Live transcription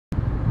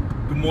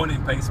Good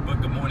morning,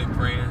 Facebook. Good morning,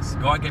 friends.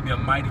 God gave me a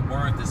mighty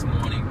word this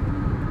morning.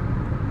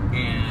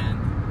 And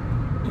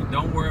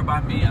don't worry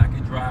about me. I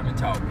can drive and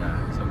talk,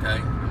 guys, okay?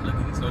 I'm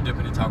looking. It's no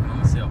different than talking on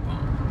my cell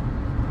phone.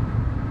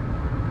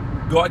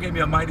 God gave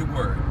me a mighty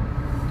word.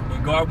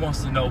 And God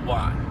wants to know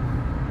why.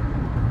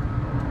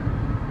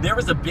 There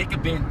was a big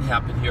event that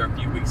happened here a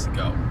few weeks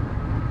ago.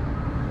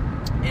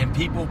 And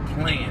people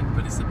planned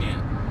for this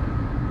event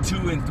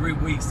 2 and 3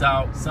 weeks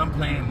out. Some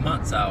planned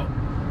months out.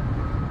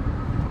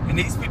 And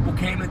these people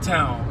came to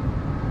town,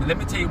 and let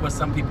me tell you what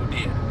some people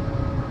did.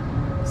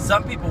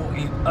 Some people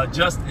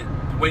adjusted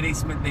the way they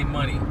spent their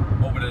money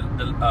over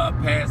the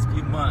past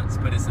few months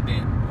for this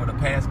event, or the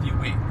past few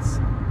weeks.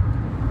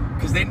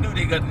 Because they knew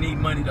they were going to need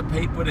money to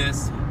pay for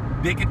this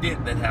big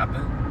event that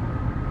happened.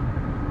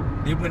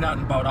 They went out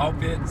and bought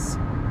outfits.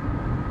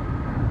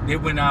 They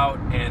went out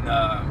and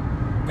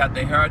got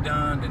their hair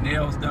done, the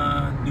nails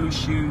done, new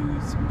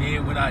shoes.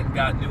 Then went out and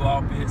got new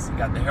outfits and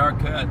got the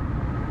haircut.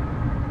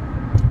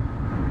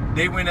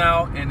 They went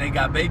out and they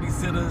got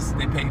babysitters.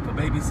 They paid for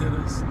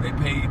babysitters. They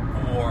paid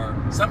for,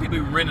 some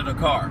people rented a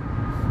car.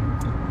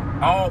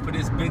 All for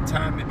this big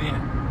time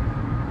event.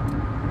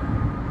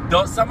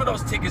 Some of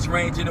those tickets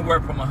range anywhere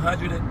from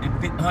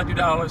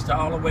 $100 to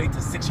all the way to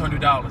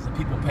 $600 that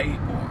people paid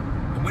for.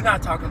 And we're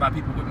not talking about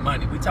people with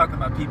money. We're talking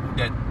about people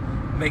that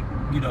make,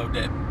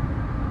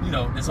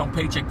 that's on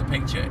paycheck to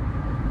paycheck.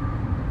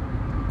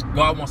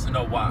 God wants to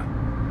know why.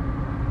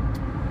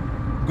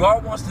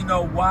 God wants to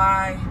know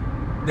why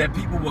that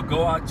people will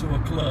go out to a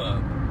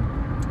club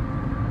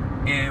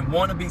and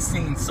want to be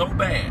seen so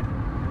bad,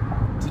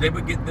 so they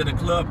would get to the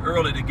club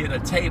early to get a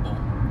table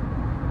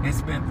and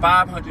spend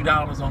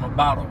 $500 on a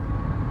bottle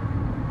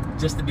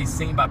just to be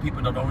seen by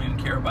people that don't even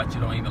care about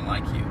you, don't even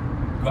like you.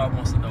 God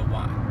wants to know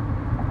why.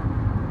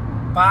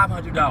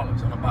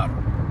 $500 on a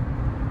bottle.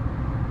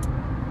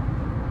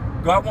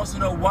 God wants to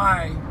know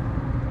why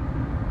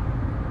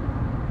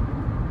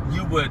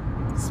you would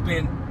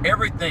spend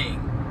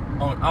everything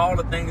on all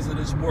the things of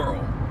this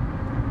world,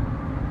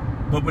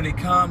 but when it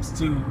comes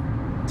to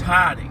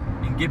tithing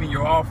and giving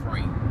your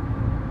offering,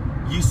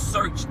 you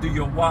search through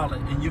your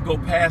wallet and you go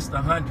past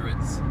the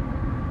hundreds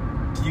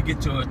till you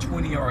get to a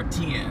 20 or a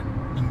 10,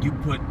 and you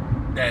put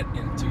that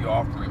into your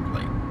offering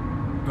plate.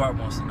 God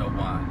wants to know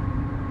why.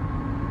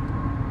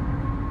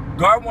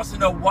 God wants to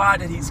know why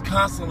that He's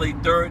constantly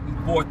third and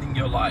fourth in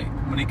your life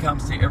when it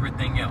comes to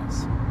everything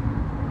else.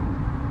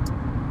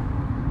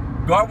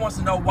 God wants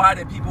to know why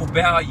that people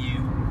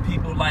value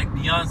people like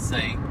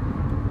Beyonce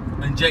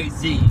and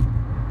Jay-Z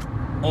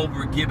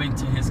over giving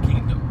to His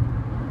kingdom.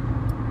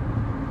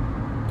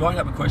 God, I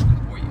have a question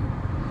for you.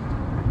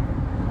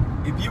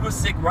 If you were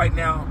sick right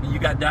now and you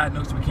got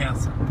diagnosed with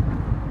cancer,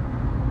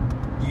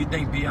 do you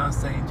think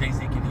Beyonce and Jay-Z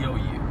can heal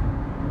you?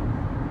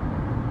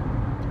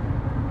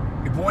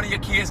 If one of your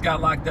kids got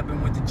locked up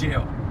and went to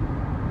jail,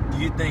 do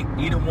you think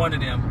either one of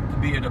them could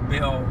be able to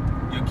bail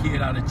your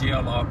kid out of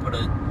jail or put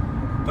a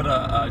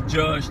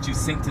judge to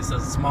sentence a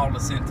smaller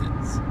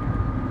sentence?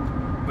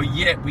 But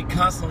yet we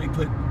constantly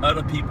put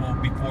other people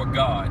before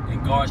God,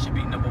 and God should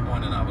be number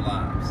one in our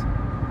lives.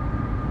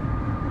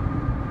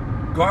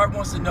 God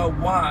wants to know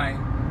why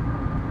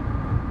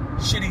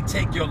should He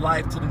take your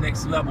life to the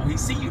next level. He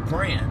see you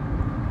praying.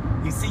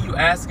 He see you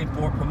asking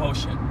for a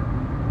promotion.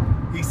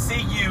 He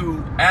see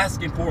you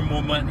asking for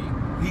more money.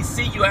 He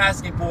see you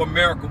asking for a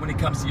miracle when it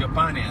comes to your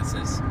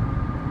finances.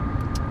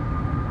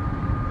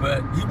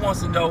 But He wants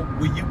to know,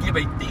 will you give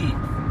a thief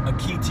a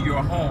key to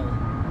your home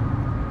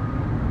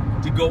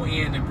to go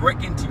in and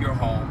break into your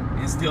home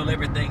and steal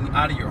everything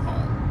out of your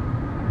home?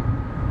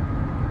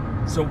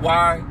 So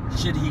why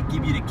should He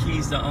give you the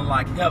keys to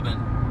unlock heaven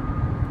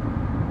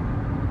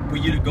for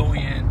you to go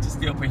in to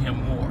steal for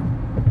Him more?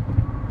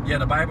 Yeah,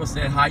 the Bible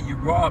said, how you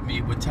rob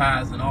me with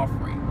tithes and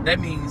offering. That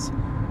means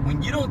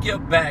when you don't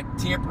give back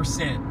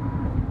 10%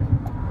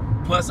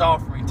 plus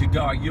offering to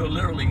God, you're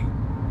literally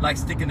like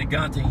sticking a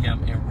gun to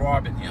Him and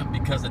robbing Him,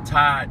 because the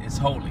tithe is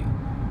holy.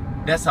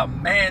 That's a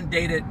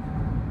mandated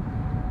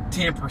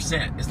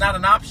 10%. It's not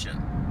an option.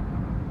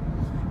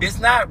 It's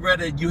not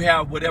whether you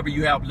have whatever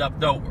you have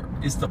left over.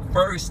 It's the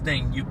first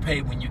thing you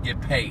pay when you get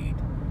paid.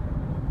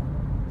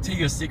 Tell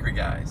you a secret,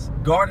 guys.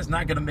 God is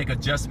not going to make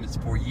adjustments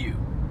for you.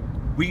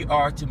 We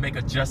are to make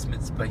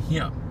adjustments for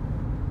Him.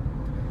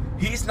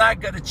 He's not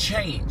going to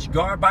change.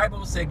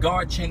 Bible said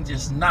God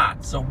changes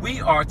not. So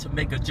we are to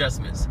make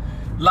adjustments.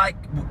 Like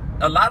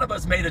a lot of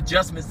us made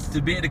adjustments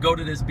to be able to go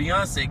to this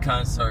Beyonce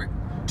concert,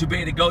 to be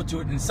able to go to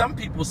it. And some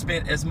people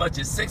spent as much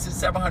as $600 or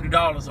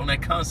 $700 on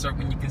that concert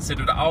when you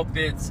consider the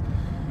outfits,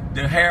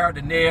 the hair,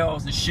 the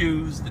nails, the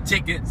shoes, the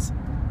tickets.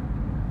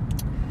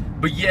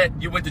 But yet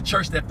you went to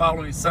church that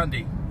following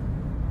Sunday,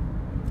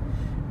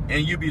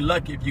 and you'd be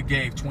lucky if you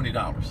gave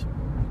 $20.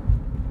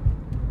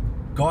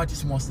 God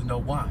just wants to know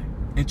why.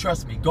 And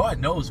trust me, God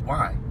knows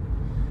why.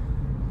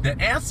 The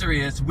answer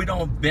is we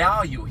don't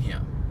value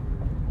Him.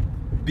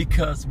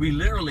 Because we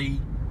literally,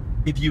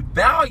 if you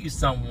value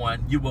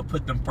someone, you will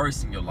put them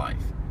first in your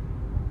life.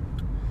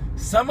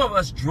 Some of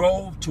us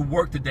drove to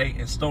work today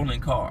in stolen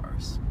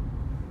cars.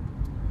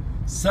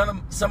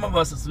 Some of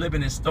us is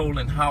living in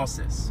stolen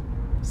houses.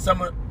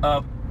 Some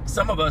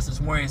of us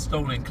is wearing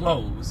stolen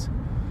clothes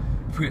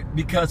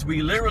because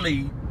we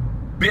literally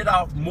bit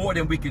off more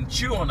than we can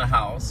chew on the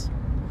house.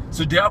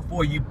 So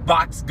therefore you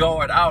box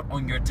guard out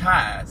on your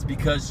tithes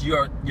because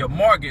your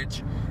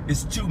mortgage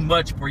is too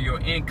much for your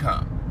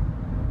income.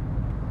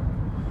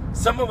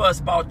 Some of us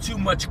bought too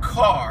much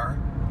car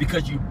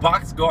because you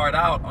box guard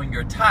out on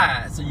your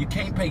tithes. So you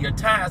can't pay your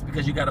tithes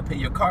because you got to pay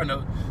your car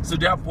note. So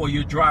therefore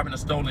you're driving a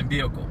stolen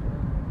vehicle.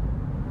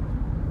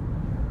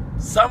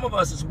 Some of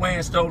us is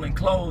wearing stolen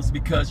clothes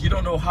because you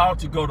don't know how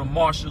to go to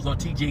Marshalls or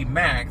TJ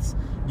Maxx.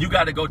 You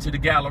got to go to the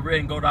Galleria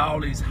and go to all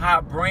these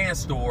high brand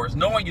stores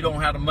knowing you don't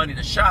have the money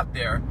to shop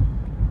there.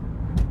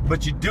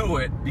 But you do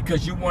it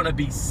because you want to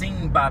be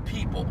seen by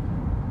people.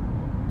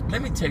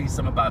 Let me tell you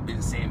something about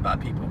being seen by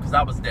people, because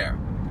I was there.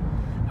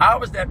 I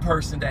was that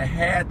person that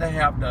had to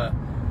have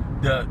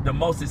the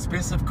most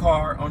expensive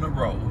car on the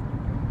road.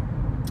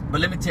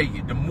 But let me tell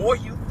you, the more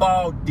you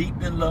fall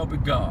deep in love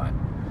with God,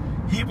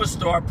 He will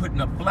start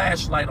putting a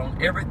flashlight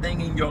on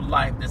everything in your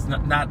life that's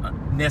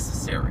not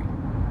necessary.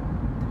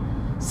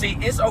 See,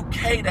 it's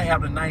okay to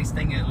have a nice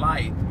thing in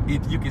life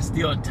if you can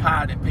still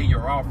tithe and pay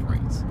your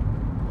offerings.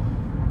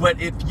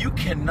 But if you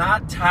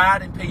cannot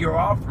tithe and pay your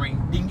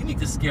offering, then you need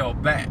to scale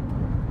back.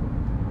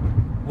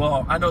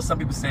 Well, I know some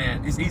people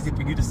saying it's easy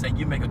for you to say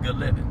you make a good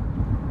living.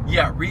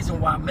 Yeah, reason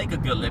why I make a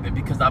good living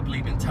because I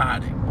believe in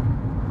tithing.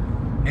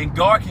 And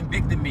God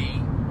convicted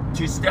me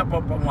to step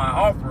up on my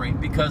offering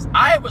because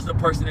I was the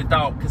person that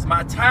thought, because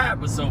my tithe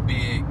was so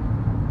big,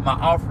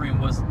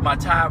 my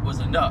tithe was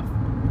enough.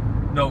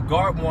 No,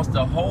 God wants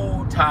the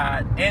whole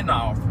tithe and the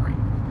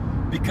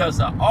offering, because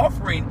the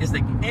offering is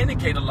the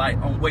indicator light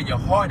on where your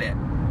heart at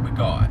with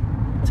God.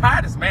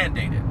 Tithe is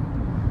mandated,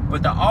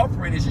 but the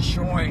offering is just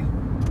showing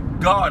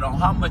God on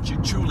how much you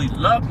truly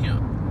love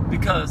Him,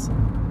 because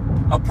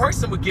a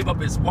person would give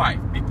up his wife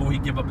before he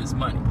give up his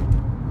money.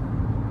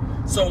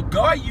 So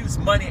God used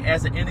money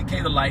as an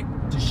indicator light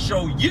to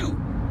show you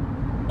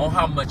on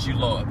how much you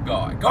love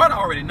God. God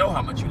already know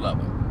how much you love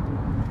Him.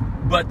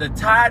 But the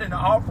tithe and the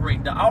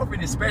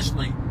offering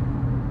especially,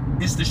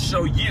 is to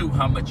show you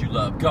how much you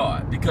love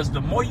God. Because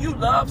the more you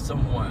love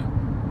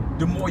someone,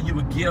 the more you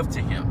would give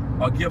to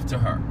him or give to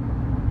her.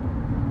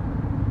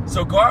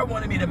 So God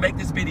wanted me to make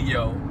this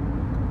video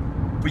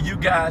for you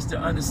guys to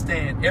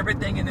understand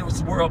everything in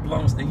this world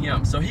belongs to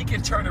Him. So He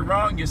can turn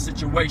around your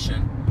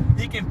situation.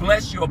 He can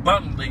bless you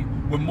abundantly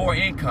with more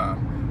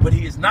income. But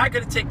He is not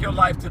going to take your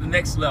life to the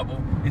next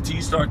level until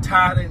you start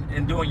tithing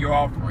and doing your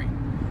offering.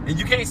 And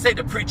you can't say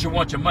the preacher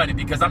wants your money,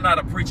 because I'm not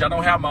a preacher. I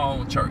don't have my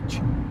own church.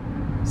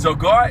 So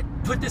God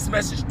put this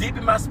message deep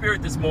in my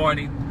spirit this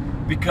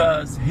morning,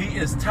 because He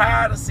is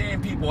tired of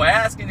seeing people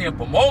asking Him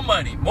for more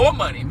money, more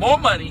money, more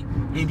money,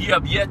 and you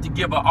have yet to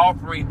give an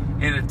offering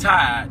and a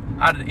tithe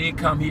out of the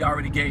income He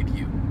already gave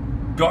you.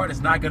 God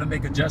is not going to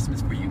make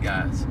adjustments for you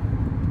guys.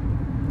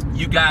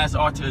 You guys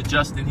are to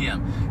adjust in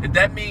Him. If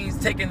that means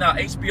taking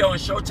HBO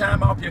and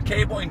Showtime off your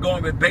cable and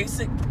going with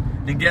basic,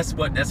 then guess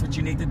what? That's what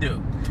you need to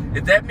do.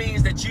 If that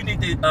means that you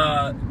need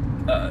to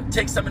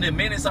take some of the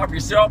minutes off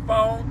your cell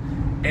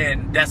phone,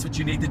 and that's what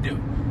you need to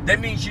do. That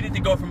means you need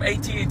to go from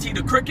AT&T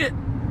to Cricket,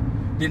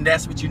 then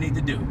that's what you need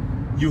to do.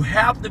 You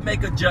have to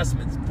make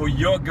adjustments for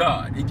your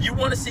God. If you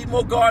want to see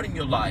more God in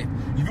your life,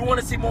 if you want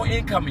to see more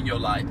income in your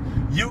life,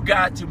 you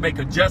got to make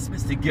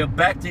adjustments to give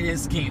back to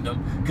His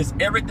kingdom, because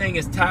everything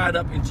is tied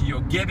up into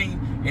your giving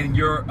and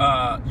your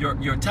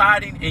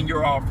tithing and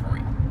your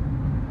offering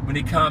when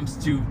it comes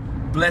to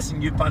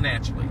blessing you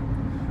financially.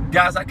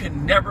 Guys, I could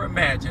never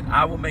imagine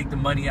I will make the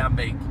money I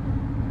make.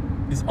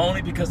 It's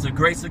only because of the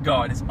grace of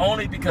God. It's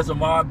only because of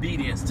my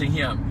obedience to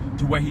Him,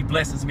 to where He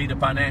blesses me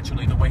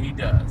financially the way He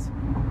does.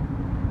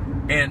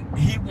 And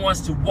He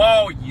wants to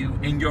wall you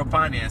in your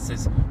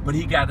finances, but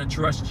He got to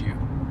trust you.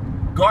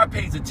 God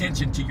pays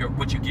attention to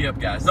what you give,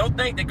 guys. Don't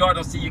think that God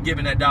don't see you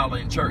giving that dollar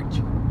in church.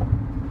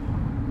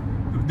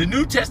 The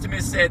New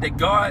Testament said that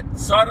God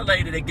saw the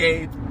lady that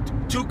gave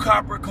 2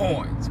 copper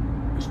coins,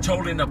 which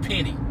totaling a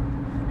penny.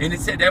 And it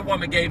said that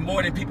woman gave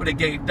more than people that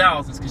gave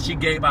thousands, because she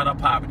gave out of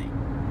poverty.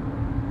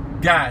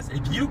 Guys,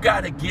 if you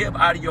got to give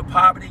out of your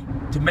poverty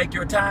to make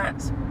your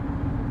tithes,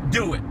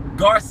 do it.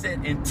 God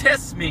said, and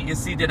test me and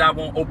see that I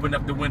won't open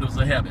up the windows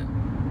of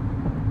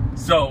heaven.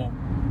 So,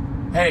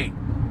 hey,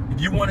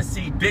 if you want to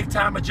see big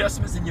time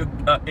adjustments in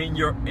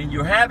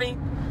your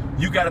having,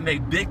 you got to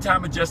make big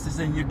time adjustments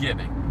in your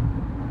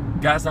giving.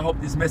 Guys, I hope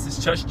this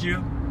message touched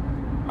you.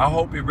 I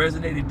hope it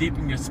resonated deep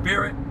in your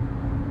spirit.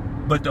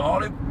 But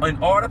in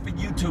order for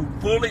you to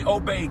fully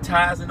obey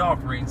tithes and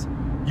offerings,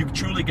 you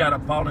truly got to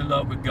fall in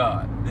love with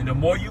God. And the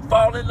more you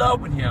fall in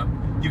love with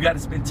Him, you got to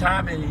spend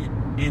time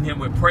in Him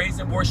with praise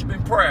and worship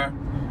and prayer.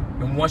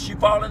 And once you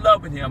fall in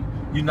love with Him,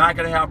 you're not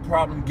going to have a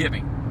problem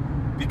giving.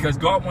 Because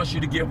God wants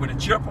you to give with a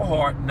cheerful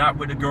heart, not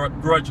with a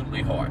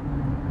grudgingly heart.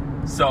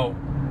 So,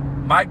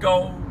 my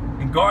goal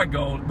and God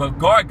goal, but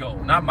God goal,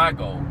 not my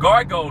goal.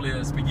 God goal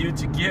is for you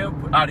to give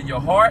out of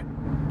your heart,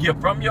 give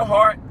from your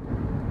heart,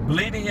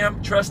 believe in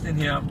Him, trust in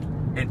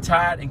Him, and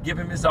tithe and give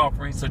him his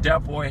offering. So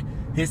therefore,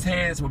 his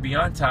hands will be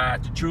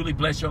untied to truly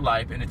bless your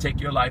life and to take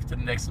your life to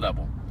the next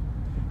level.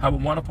 Have a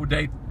wonderful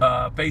day,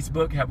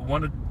 Facebook. Have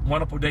a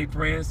wonderful day,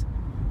 friends.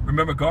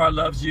 Remember, God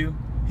loves you.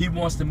 He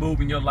wants to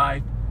move in your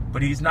life,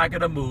 but he's not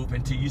going to move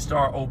until you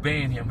start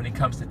obeying him when it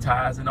comes to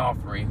tithes and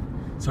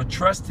offering. So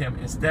trust him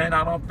and stand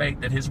out on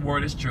faith that his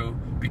word is true,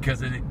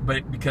 because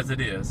it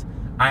is.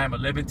 I am a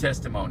living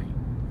testimony.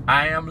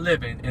 I am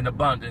living in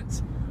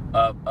abundance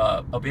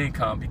of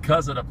income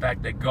because of the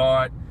fact that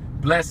God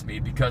blessed me,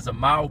 because of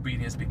my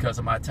obedience, because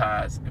of my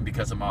tithes, and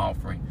because of my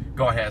offering.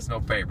 God has no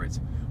favorites.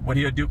 What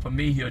he'll do for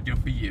me, he'll do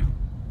for you.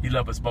 He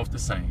loves us both the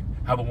same.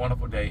 Have a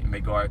wonderful day, and may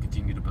God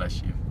continue to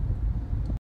bless you.